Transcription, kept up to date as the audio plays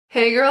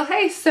Hey girl,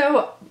 hey!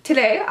 So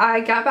today I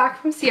got back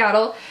from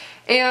Seattle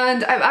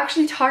and I've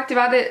actually talked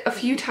about it a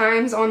few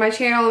times on my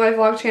channel, my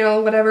vlog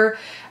channel, whatever.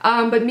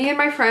 But me and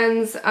my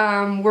friends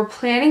were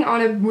planning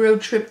on a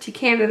road trip to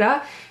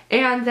Canada,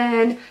 and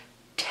then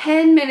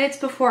 10 minutes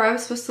before I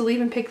was supposed to leave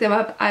and pick them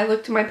up, I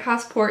looked at my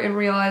passport and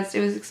realized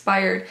it was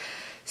expired.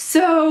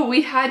 So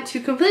we had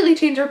to completely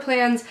change our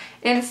plans,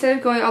 and instead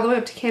of going all the way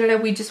up to Canada,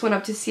 we just went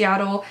up to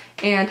Seattle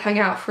and hung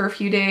out for a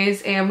few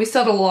days, and we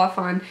still had a lot of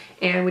fun,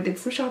 and we did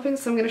some shopping,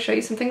 so I'm going to show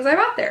you some things I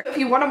bought there. If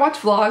you want to watch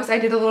vlogs, I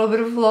did a little bit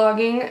of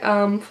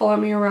vlogging, follow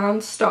me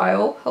around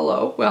style,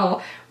 hello.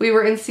 Well, we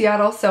were in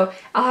Seattle, so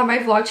I'll have my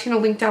vlog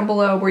channel linked down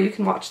below where you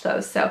can watch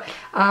those. So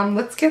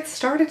let's get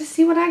started to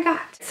see what I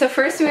got. So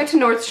first we went to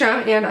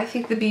Nordstrom, and I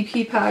think the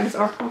BP bags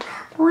are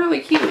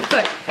really cute,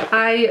 but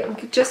I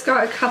just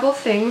got a couple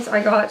things.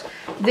 I got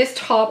this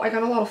top. I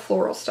got a lot of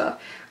floral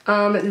stuff.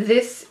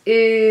 This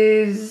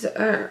is, it's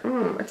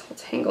all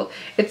tangled.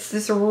 It's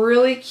this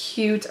really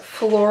cute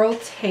floral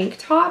tank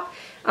top.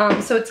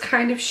 So it's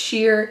kind of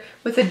sheer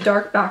with a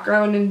dark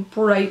background and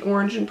bright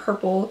orange and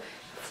purple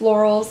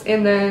florals.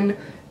 And then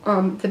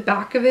the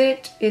back of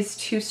it is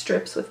 2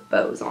 strips with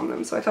bows on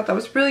them. So I thought that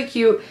was really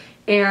cute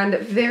and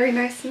very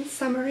nice and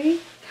summery.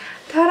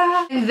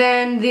 Ta-da! And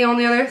then the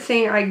only other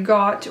thing I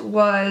got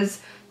was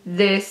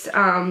this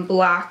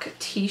black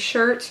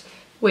t-shirt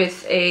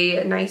with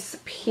a nice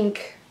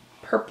pink,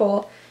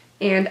 purple,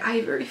 and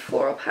ivory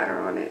floral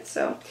pattern on it.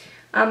 So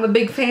I'm a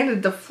big fan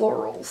of the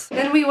florals.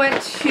 Then we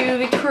went to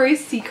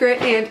Victoria's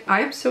Secret, and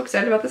I'm so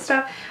excited about this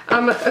stuff.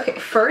 Okay,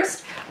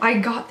 first I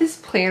got this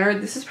planner.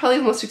 This is probably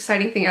the most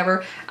exciting thing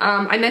ever.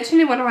 I mentioned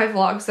in one of my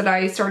vlogs that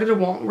I started a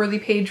want-worthy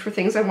page for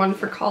things I wanted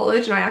for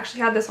college, and I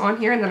actually had this on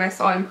here and then I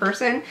saw it in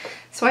person.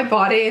 So I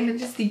bought it, and it's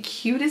just the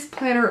cutest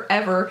planner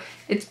ever.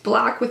 It's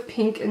black with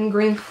pink and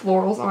green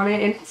florals on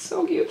it, and it's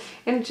so cute.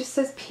 And it just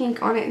says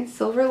pink on it in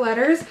silver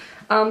letters.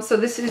 So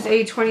this is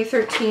a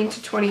 2013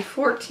 to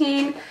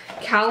 2014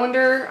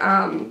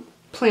 calendar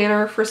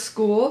planner for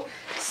school.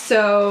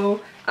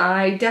 So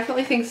I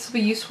definitely think this will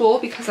be useful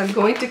because I'm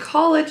going to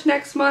college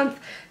next month.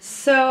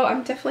 So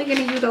I'm definitely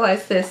going to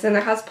utilize this, and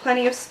it has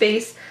plenty of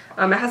space.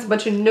 It has a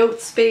bunch of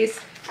note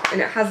space,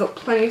 and it has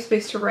plenty of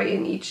space to write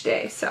in each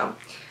day. So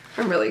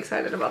I'm really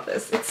excited about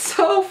this. It's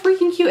so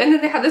freaking cute. And then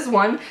they had this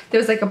one that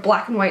was like a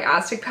black and white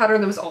Aztec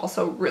pattern that was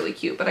also really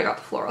cute, but I got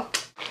the floral.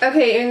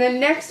 Okay, and then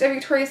next at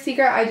Victoria's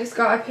Secret, I just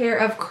got a pair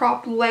of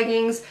cropped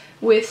leggings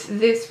with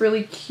this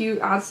really cute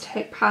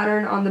Aztec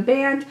pattern on the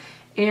band.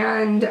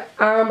 And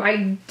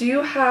I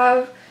do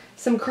have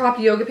some cropped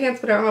yoga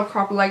pants, but I don't have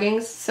cropped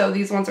leggings. So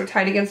these ones are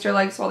tied against your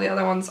legs while the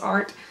other ones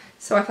aren't.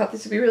 So I thought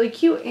this would be really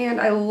cute,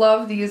 and I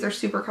love these. They're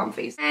super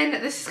comfy. And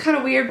this is kind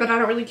of weird, but I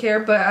don't really care.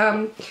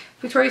 But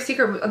Victoria's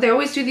Secret, they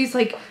always do these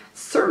like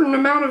certain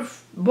amount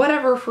of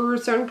whatever for a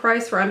certain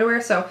price for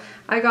underwear. So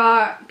I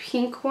got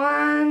pink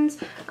ones.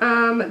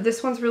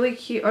 This one's really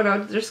cute. Oh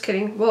no, just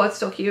kidding. Well, it's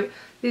still cute.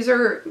 These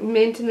are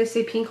mint and they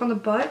say pink on the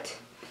butt.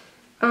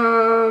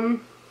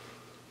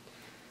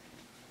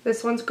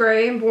 This one's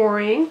gray and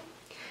boring.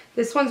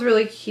 This one's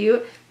really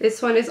cute.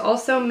 This one is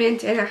also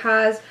mint, and it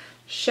has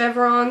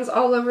chevrons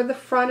all over the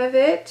front of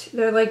it.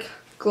 They're like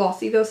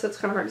glossy though, so it's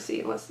kind of hard to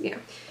see unless, yeah.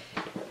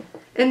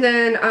 And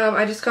then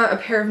I just got a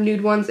pair of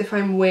nude ones if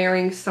I'm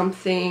wearing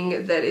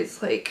something that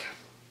is like,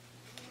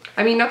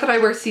 I mean, not that I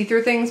wear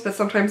see-through things, but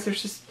sometimes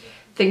there's just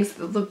things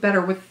that look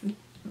better with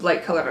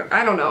light color.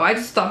 I don't know, I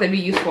just thought they'd be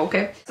useful,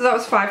 okay? So that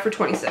was 5 for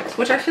 $26,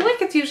 which I feel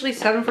like it's usually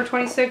 7 for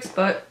 $26,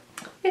 but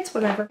it's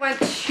whatever.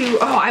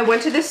 I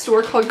went to this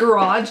store called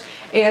Garage,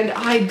 and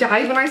I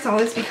died when I saw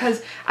this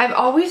because I've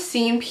always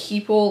seen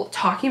people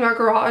talking about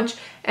Garage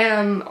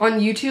on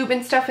YouTube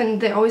and stuff,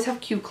 and they always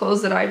have cute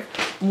clothes that I've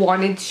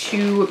wanted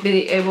to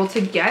be able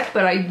to get,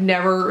 but I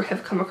never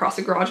have come across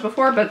a Garage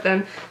before. But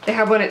then they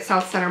have one at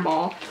South Center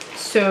Mall,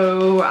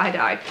 so I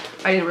died.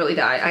 I didn't really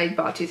die. I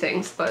bought 2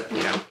 things, but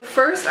you know.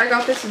 First, I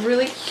got this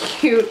really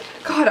cute,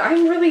 God,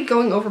 I'm really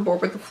going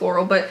overboard with the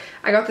floral, but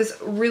I got this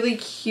really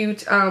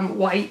cute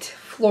white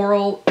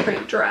floral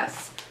print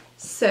dress.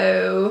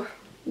 So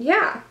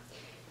yeah,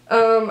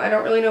 I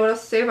don't really know what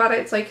else to say about it.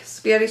 It's like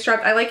spaghetti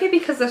strapped. I like it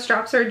because the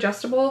straps are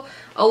adjustable.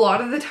 A lot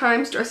of the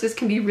times dresses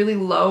can be really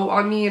low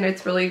on me and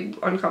it's really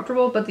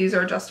uncomfortable, but these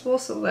are adjustable,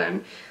 so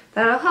then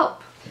that'll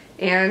help.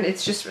 And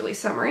it's just really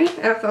summery,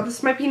 and I thought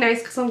this might be nice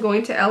because I'm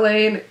going to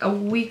LA in a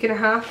week and a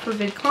half for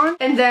VidCon.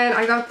 And then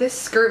I got this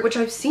skirt, which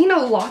I've seen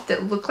a lot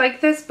that look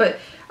like this but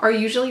are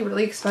usually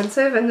really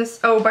expensive. And this,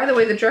 oh, by the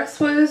way, the dress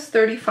was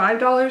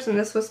 $35 and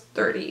this was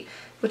 $30,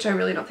 which I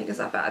really don't think is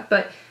that bad.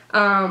 But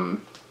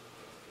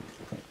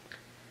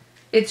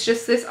it's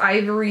just this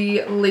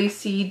ivory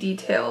lacy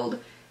detailed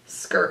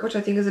skirt, which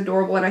I think is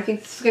adorable, and I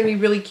think this is gonna be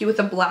really cute with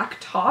a black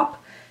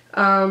top.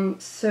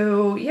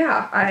 So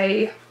yeah,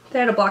 they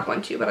had a black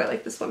one too, but I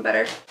like this one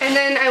better. And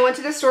then I went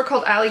to this store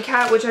called Alley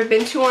Cat, which I've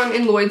been to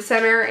in Lloyd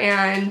Center,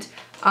 and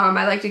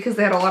I liked it because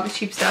they had a lot of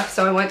cheap stuff.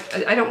 So I went.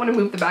 I don't want to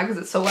move the bag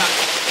because it's so loud.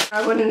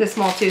 I went in this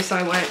mall too, so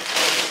I went.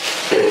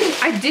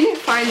 I didn't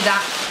find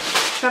that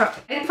shut up.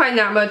 I didn't find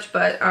that much,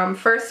 but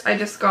first I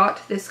just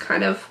got this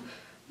kind of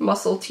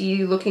muscle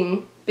tee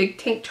looking big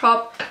tank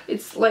top.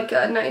 It's like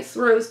a nice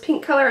rose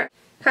pink color.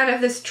 Kind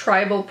of this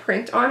tribal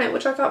print on it,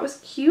 which I thought was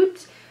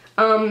cute.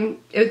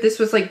 This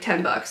was like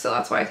 10 bucks, so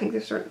that's why I think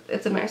it's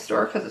a nice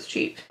store because it's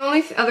cheap. The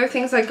only other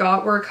things I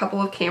got were a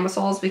couple of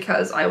camisoles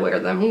because I wear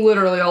them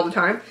literally all the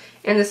time.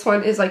 And this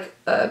one is like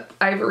a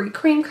ivory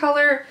cream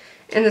color,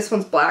 and this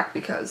one's black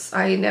because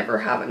I never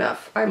have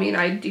enough. I mean,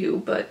 I do,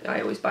 but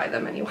I always buy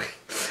them anyway.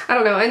 I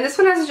don't know. And this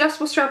one has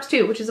adjustable straps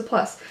too, which is a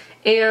plus.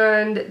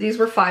 And these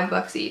were 5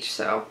 bucks each,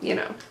 so, you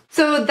know.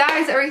 So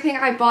that is everything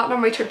I bought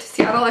on my trip to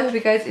Seattle. I hope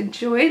you guys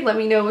enjoyed. Let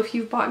me know if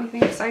you've bought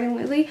anything exciting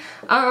lately.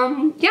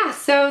 Yeah,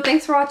 so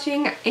thanks for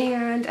watching,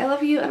 and I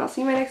love you, and I'll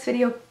see you in my next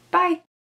video. Bye!